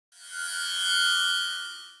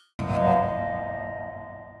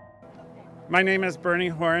My name is Bernie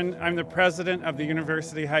Horn. I'm the president of the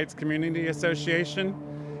University Heights Community Association,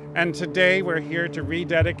 and today we're here to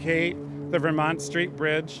rededicate the Vermont Street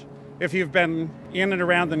Bridge. If you've been in and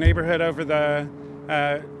around the neighborhood over the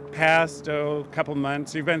past couple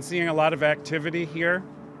months, you've been seeing a lot of activity here.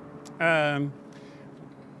 As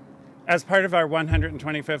part of our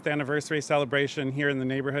 125th anniversary celebration here in the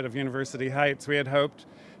neighborhood of University Heights, we had hoped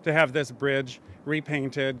to have this bridge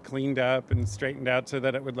repainted, cleaned up, and straightened out so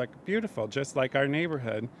that it would look beautiful, just like our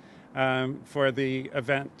neighborhood, for the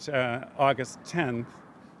event August 10th,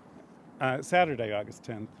 Saturday, August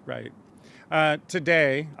 10th, right.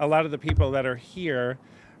 Today, a lot of the people that are here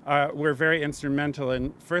were very instrumental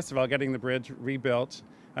in, first of all, getting the bridge rebuilt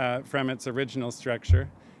from its original structure,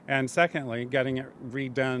 and secondly, getting it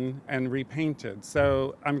redone and repainted.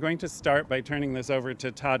 So I'm going to start by turning this over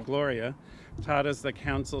to Todd Gloria. Todd is the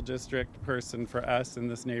council district person for us in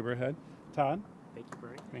this neighborhood. Todd? Thank you,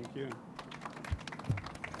 Bernie. Thank you.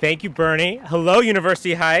 Thank you, Bernie. Hello,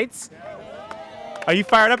 University Heights. Are you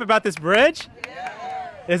fired up about this bridge?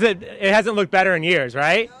 It hasn't looked better in years,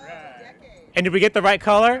 right? And did we get the right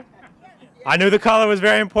color? I knew the color was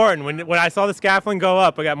very important. When I saw the scaffolding go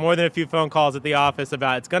up, I got more than a few phone calls at the office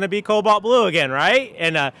about it's going to be cobalt blue again, right?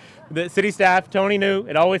 And the city staff, Tony knew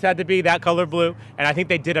it always had to be that color blue, and I think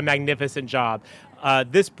they did a magnificent job.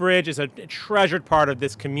 This bridge is a treasured part of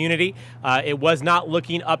this community. It was not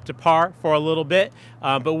looking up to par for a little bit,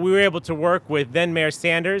 but we were able to work with then Mayor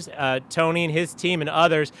Sanders, Tony and his team and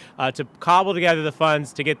others to cobble together the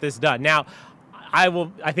funds to get this done. Now,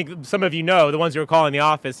 I think some of you know, the ones who were calling the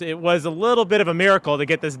office, it was a little bit of a miracle to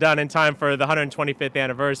get this done in time for the 125th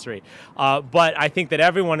anniversary. But I think that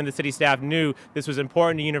everyone in the city staff knew this was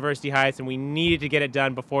important to University Heights and we needed to get it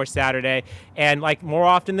done before Saturday. And like more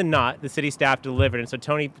often than not, the city staff delivered. And so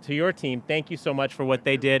Tony, to your team, thank you so much for what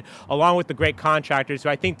they did, along with the great contractors who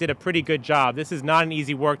I think did a pretty good job. This is not an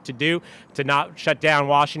easy work to do, to not shut down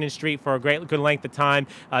Washington Street for a good length of time,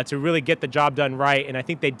 to really get the job done right. And I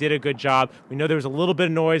think they did a good job. We know there was a little bit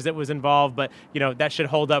of noise that was involved, but you know that should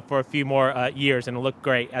hold up for a few more years and it'll look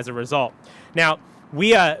great as a result. Now,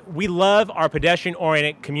 we love our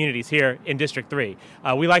pedestrian-oriented communities here in District 3.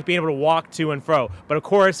 We like being able to walk to and fro. But of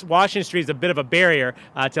course, Washington Street is a bit of a barrier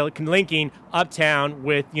to linking Uptown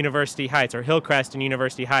with University Heights, or Hillcrest and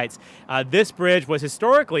University Heights. This bridge was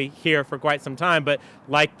historically here for quite some time, but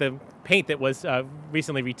like the paint that was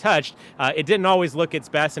recently retouched, it didn't always look its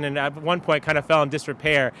best, and at one point kind of fell in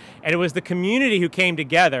disrepair. And it was the community who came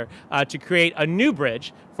together to create a new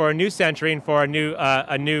bridge for a new century and for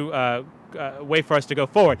a new way for us to go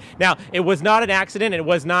forward. Now, it was not an accident. It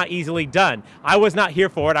was not easily done. I was not here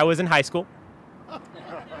for it. I was in high school.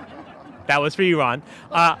 That was for you, Ron.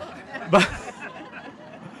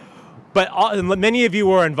 But many of you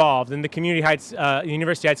were involved in the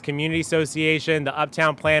University Heights Community Association, the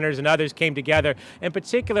Uptown Planners, and others came together. In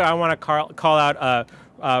particular, I want to call out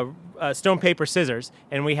Stone, Paper, Scissors,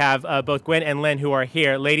 and we have both Gwen and Lynn who are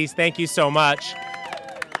here. Ladies, thank you so much.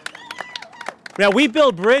 Now, we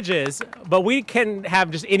build bridges, but we can have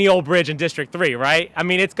just any old bridge in District 3, right? I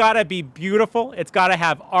mean, it's got to be beautiful. It's got to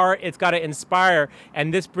have art. It's got to inspire.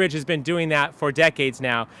 And this bridge has been doing that for decades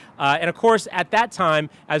now. And of course, at that time,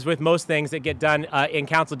 as with most things that get done in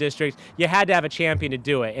council districts, you had to have a champion to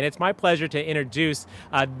do it. And it's my pleasure to introduce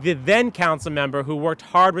the then council member who worked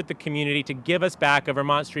hard with the community to give us back a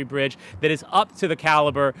Vermont Street Bridge that is up to the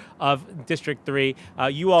caliber of District 3.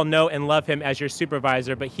 You all know and love him as your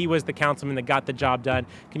supervisor, but he was the councilman that got the job done.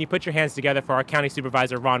 Can you put your hands together for our county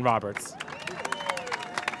supervisor, Ron Roberts?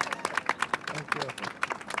 Thank you.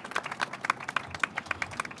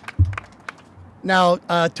 Now,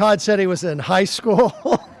 Todd said he was in high school.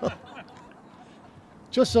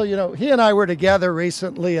 Just so you know, he and I were together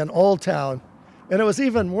recently in Old Town, and it was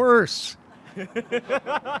even worse.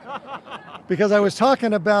 Because I was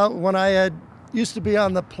talking about when I used to be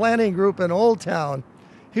on the planning group in Old Town.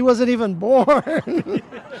 He wasn't even born.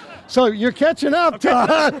 So you're catching up,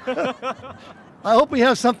 Todd. I hope we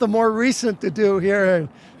have something more recent to do here in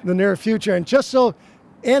the near future. And just so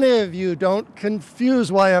any of you don't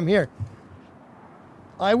confuse why I'm here,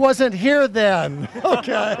 I wasn't here then,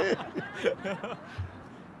 okay?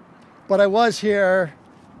 But I was here,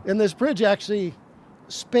 and this bridge actually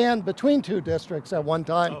spanned between two districts at one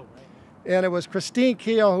time. Oh, right. And it was Christine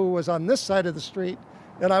Keogh who was on this side of the street,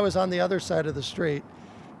 and I was on the other side of the street.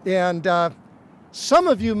 And some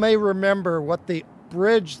of you may remember what the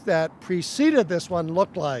bridge that preceded this one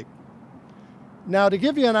looked like. Now, to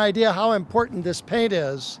give you an idea how important this paint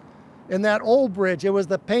is, in that old bridge, it was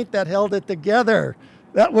the paint that held it together.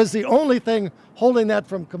 That was the only thing holding that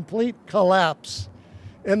from complete collapse.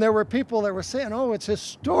 And there were people that were saying, oh, it's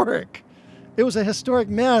historic. it was a historic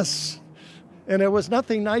mess, and there was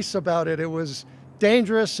nothing nice about it. It was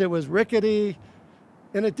dangerous, it was rickety,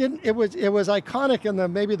 and it was iconic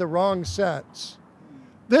in maybe the wrong sense.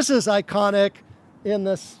 This is iconic in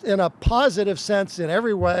a positive sense in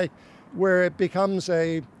every way, where it becomes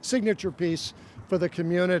a signature piece for the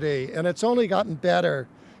community, and it's only gotten better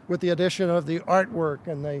with the addition of the artwork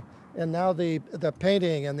and now the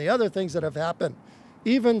painting and the other things that have happened,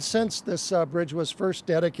 even since this bridge was first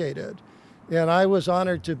dedicated. And I was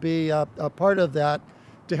honored to be a part of that,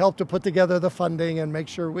 to help to put together the funding and make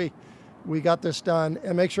sure we got this done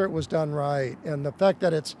and make sure it was done right. And the fact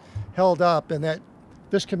that it's held up and that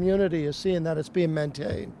this community is seeing that it's being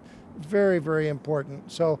maintained, very, very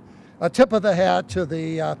important. So a tip of the hat to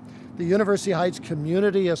the University Heights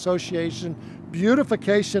Community Association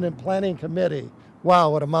Beautification and Planning Committee. Wow,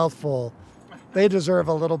 what a mouthful. They deserve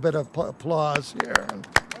a little bit of applause here.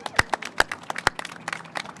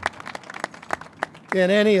 In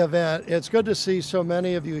any event, it's good to see so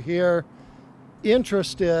many of you here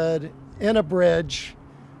interested in a bridge,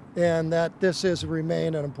 and that this is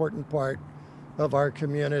remain an important part of our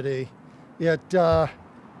community. It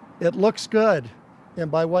looks good, and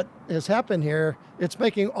by what has happened here, it's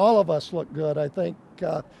making all of us look good. I think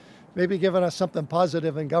maybe giving us something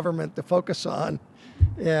positive in government to focus on,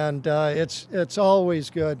 and it's always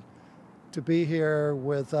good to be here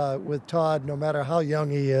with Todd, no matter how young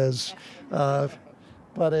he is.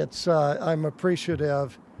 But I'm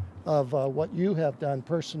appreciative of what you have done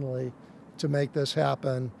personally to make this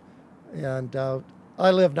happen. And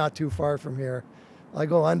I live not too far from here. I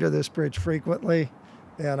go under this bridge frequently,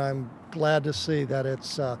 and I'm glad to see that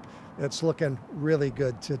it's looking really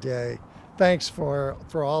good today. Thanks for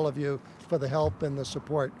all of you for the help and the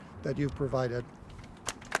support that you've provided.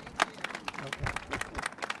 Okay.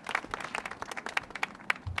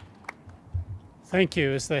 Thank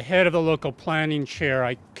you. As the head of the local planning chair,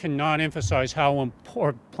 I cannot emphasize how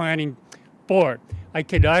important planning board. I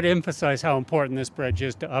cannot emphasize how important this bridge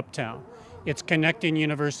is to Uptown. It's connecting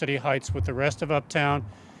University Heights with the rest of Uptown.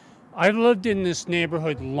 I've lived in this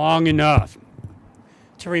neighborhood long enough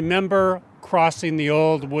to remember crossing the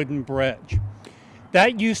old wooden bridge.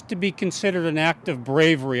 That used to be considered an act of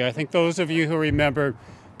bravery. I think those of you who remember,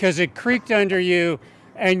 because it creaked under you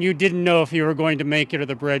and you didn't know if you were going to make it or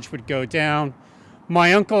the bridge would go down.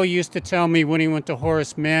 My uncle used to tell me when he went to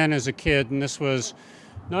Horace Mann as a kid, and this was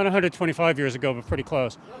not 125 years ago, but pretty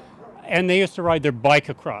close, and they used to ride their bike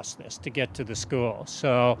across this to get to the school.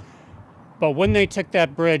 So, but when they took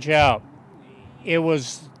that bridge out, it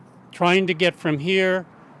was trying to get from here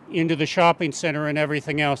into the shopping center and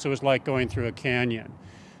everything else. It was like going through a canyon.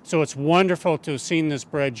 So it's wonderful to have seen this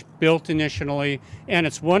bridge built initially, and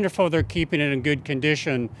it's wonderful they're keeping it in good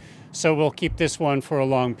condition. So we'll keep this one for a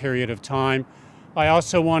long period of time. I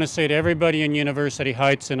also want to say to everybody in University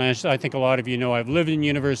Heights, and I think a lot of you know I've lived in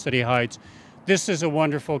University Heights, this is a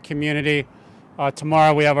wonderful community.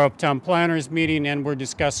 Tomorrow we have our Uptown Planners meeting, and we're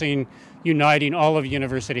discussing uniting all of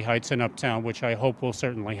University Heights and Uptown, which I hope will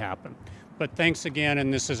certainly happen. But thanks again,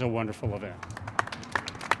 and this is a wonderful event.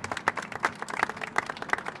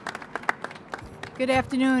 Good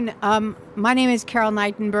afternoon. My name is Carol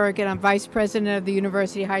Nightenberg, and I'm Vice President of the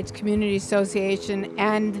University Heights Community Association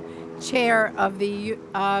and Chair of the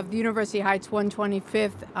University Heights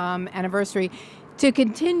 125th anniversary. To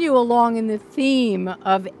continue along in the theme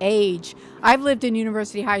of age, I've lived in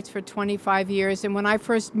University Heights for 25 years, and when I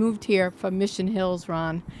first moved here from Mission Hills,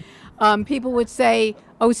 Ron, people would say,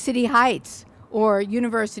 oh, City Heights, or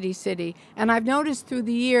University City. And I've noticed through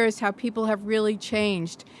the years how people have really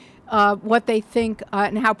changed what they think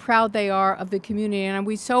and how proud they are of the community. And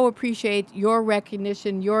we so appreciate your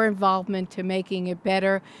recognition, your involvement to making it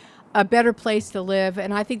better, a better place to live.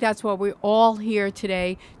 And I think that's why we're all here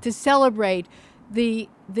today, to celebrate the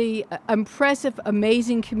impressive,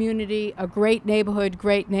 amazing community, a great neighborhood,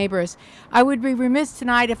 great neighbors. I would be remiss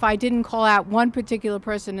tonight if I didn't call out one particular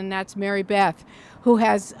person, and that's Mary Beth, who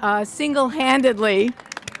has single-handedly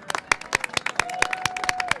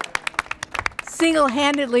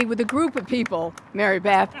with a group of people, Mary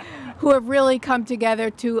Beth, who have really come together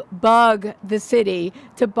to bug the city,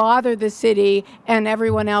 to bother the city and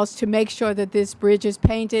everyone else to make sure that this bridge is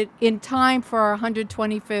painted in time for our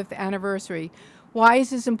 125th anniversary. Why is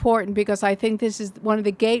this important? Because I think this is one of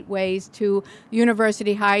the gateways to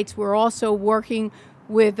University Heights. We're also working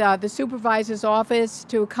with the supervisor's office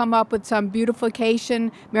to come up with some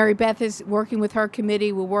beautification. Mary Beth is working with her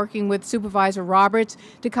committee. We're working with Supervisor Roberts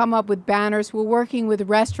to come up with banners. We're working with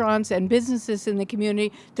restaurants and businesses in the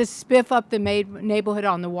community to spiff up the neighborhood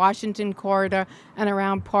on the Washington corridor and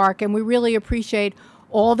around Park. And we really appreciate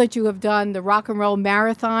all that you have done, the Rock and Roll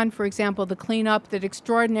Marathon, for example, the cleanup, that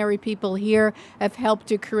extraordinary people here have helped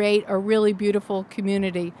to create a really beautiful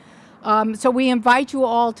community. So we invite you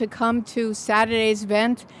all to come to Saturday's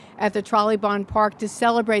event at the Trolley Barn Park to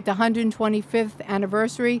celebrate the 125th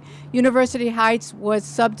anniversary. University Heights was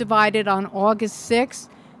subdivided on August 6,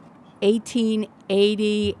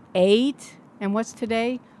 1888. And what's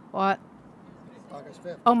today? August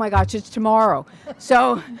 5th. Oh my gosh, it's tomorrow.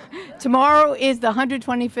 So tomorrow is the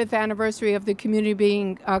 125th anniversary of the community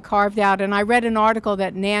being carved out. And I read an article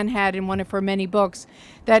that Nan had in one of her many books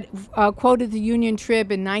that quoted the Union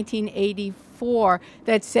Trib in 1984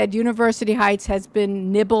 that said University Heights has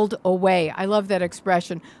been nibbled away. I love that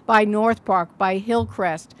expression. By North Park, by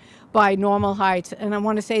Hillcrest, by Normal Heights. And I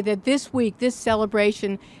want to say that this week, this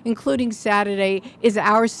celebration, including Saturday, is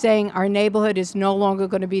ours saying our neighborhood is no longer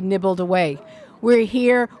going to be nibbled away. We're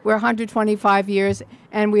here, we're 125 years,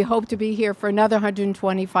 and we hope to be here for another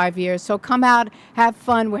 125 years. So come out, have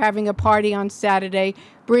fun. We're having a party on Saturday.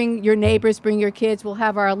 Bring your neighbors, bring your kids. We'll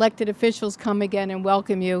have our elected officials come again and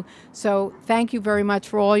welcome you. So thank you very much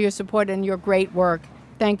for all your support and your great work.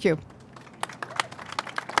 Thank you.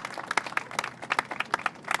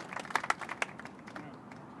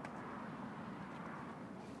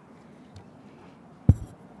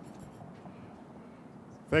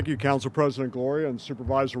 Thank you, Council President Gloria and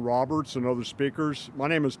Supervisor Roberts and other speakers. My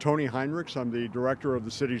name is Tony Heinrichs. I'm the director of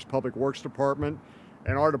the city's Public Works Department,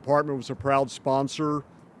 and our department was a proud sponsor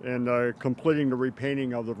in completing the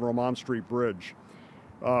repainting of the Vermont Street Bridge.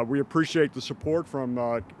 We appreciate the support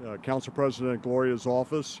from Council President Gloria's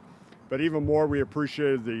office, but even more, we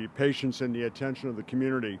appreciated the patience and the attention of the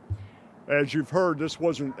community. As you've heard, this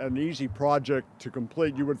wasn't an easy project to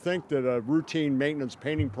complete. You would think that a routine maintenance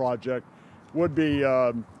painting project would be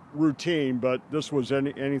routine, but this was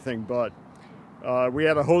anything but. We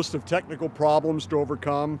had a host of technical problems to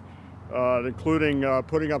overcome, including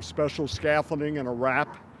putting up special scaffolding and a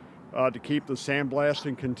wrap to keep the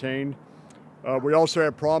sandblasting contained. We also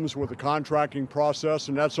had problems with the contracting process,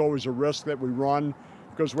 and that's always a risk that we run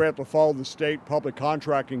because we have to follow the state public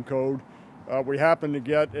contracting code. We happened to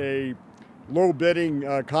get a low bidding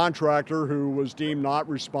contractor who was deemed not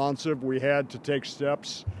responsive. We had to take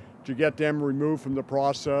steps to get them removed from the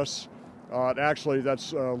process. Actually,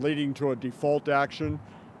 that's leading to a default action.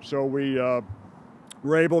 So we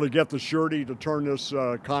were able to get the surety to turn this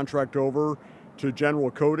contract over to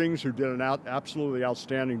General Coatings, who did an absolutely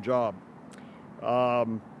outstanding job.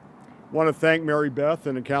 Want to thank Mary Beth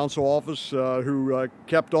and the council office who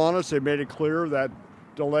kept on us. They made it clear that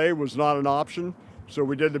delay was not an option. So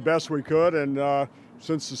we did the best we could, and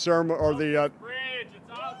since the ceremony or the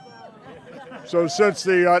So since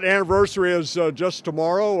the anniversary is just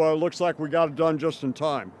tomorrow, looks like we got it done just in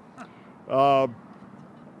time.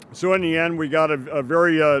 So in the end, we got a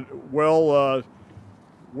very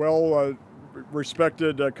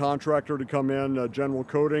respected contractor to come in, General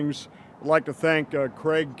Coatings. I'd like to thank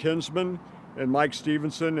Craig Kinsman and Mike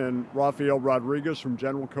Stevenson and Rafael Rodriguez from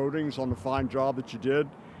General Coatings on the fine job that you did.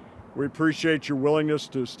 We appreciate your willingness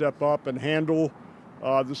to step up and handle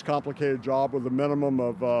this complicated job with a minimum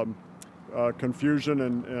of confusion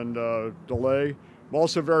and delay. I'm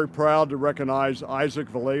also very proud to recognize Isaac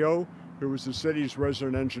Vallejo, who was the city's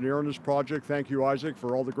resident engineer on this project. Thank you, Isaac,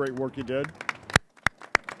 for all the great work you did.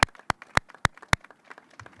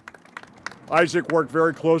 Isaac worked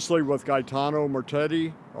very closely with Gaetano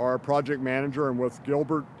Martetti, our project manager, and with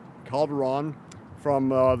Gilbert Calderon from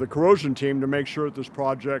the corrosion team to make sure that this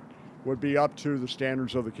project would be up to the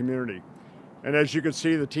standards of the community. And as you can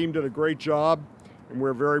see, the team did a great job. And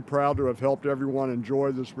we're very proud to have helped everyone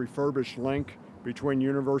enjoy this refurbished link between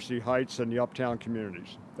University Heights and the uptown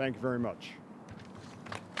communities. Thank you very much.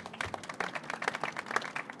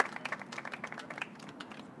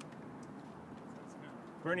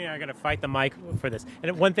 Bernie and I are going to fight the mic for this.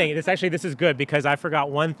 And one thing, this is good because I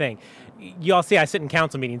forgot one thing. You all see I sit in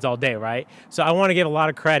council meetings all day, right? So I want to give a lot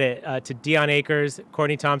of credit to Dion Akers,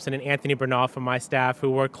 Courtney Thompson, and Anthony Bernal from my staff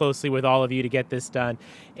who work closely with all of you to get this done.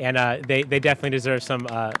 And they definitely deserve some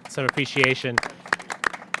appreciation.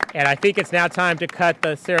 And I think it's now time to cut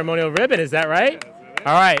the ceremonial ribbon. Is that right?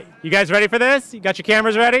 All right. You guys ready for this? You got your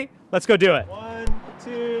cameras ready? Let's go do it.